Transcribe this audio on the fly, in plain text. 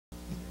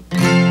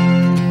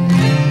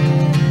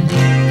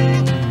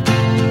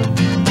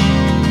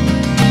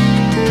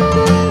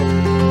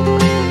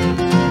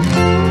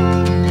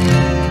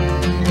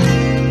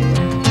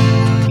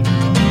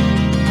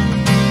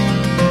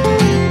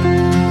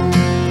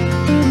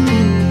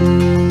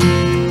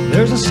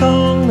There's a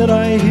song that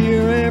I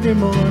hear every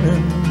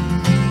morning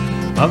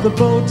of the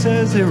boats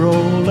as they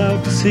roll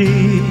out to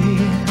sea.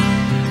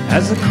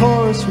 As the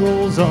chorus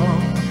rolls on,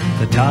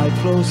 the tide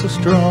flows so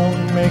strong,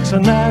 makes a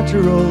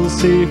natural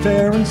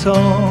seafaring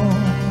song.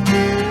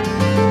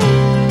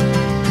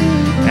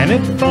 And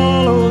it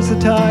follows the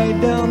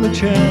tide down the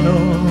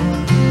channel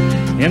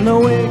in the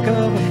wake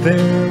of a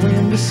fair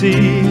windy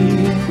sea.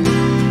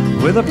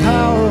 With a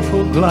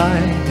powerful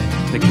glide,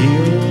 the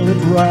keel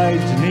it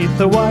rides beneath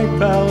the white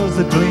bows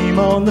that gleam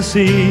on the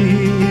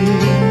sea.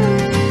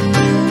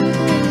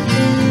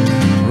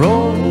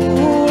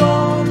 Roll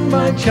on,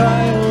 my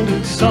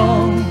childhood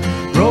song,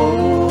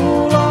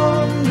 roll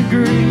on to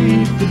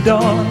greet the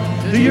dawn.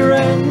 Do your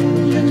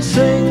engines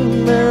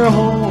sing their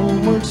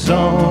homeward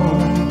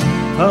song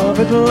of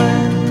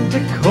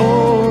Atlantic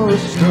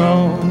chorus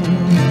strong?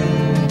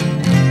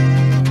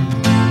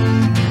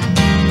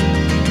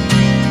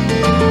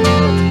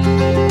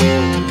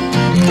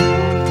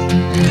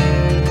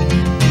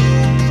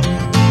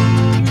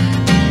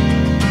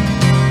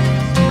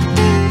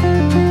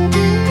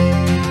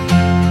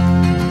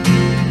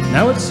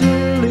 Now it's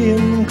early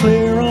and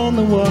clear on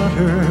the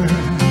water.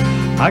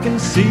 I can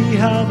see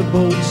how the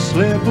boats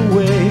slip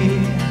away.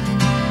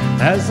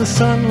 As the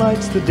sun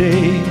lights the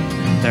day,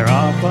 they're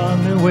off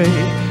on their way,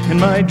 and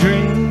my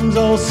dreams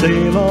all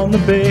sail on the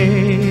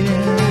bay.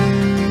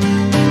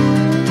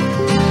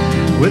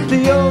 With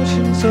the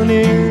ocean so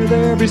near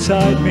there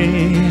beside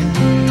me,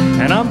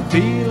 and I'm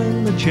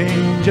feeling the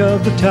change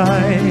of the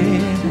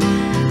tide.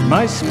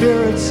 My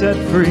spirit's set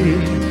free,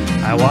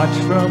 I watch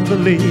from the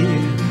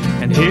lee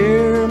and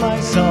hear my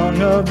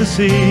song of the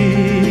sea.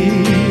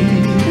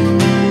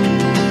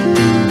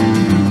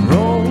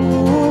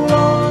 Roll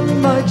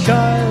on, my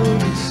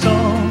childhood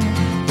song,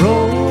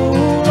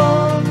 roll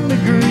on to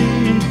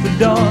greet the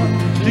dawn.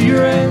 Do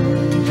your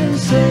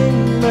engines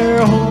sing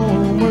their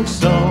homeward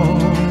song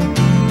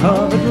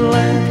of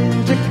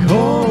Atlantic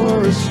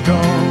chorus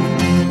strong?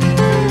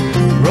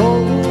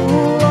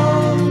 Roll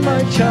on,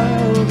 my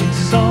childhood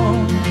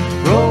song,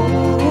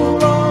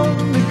 roll on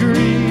to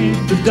greet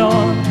the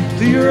dawn.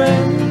 Do your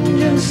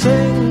engines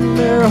sing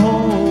their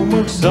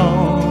homeward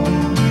song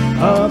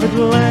of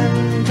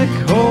Atlantic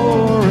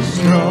chorus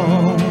strong?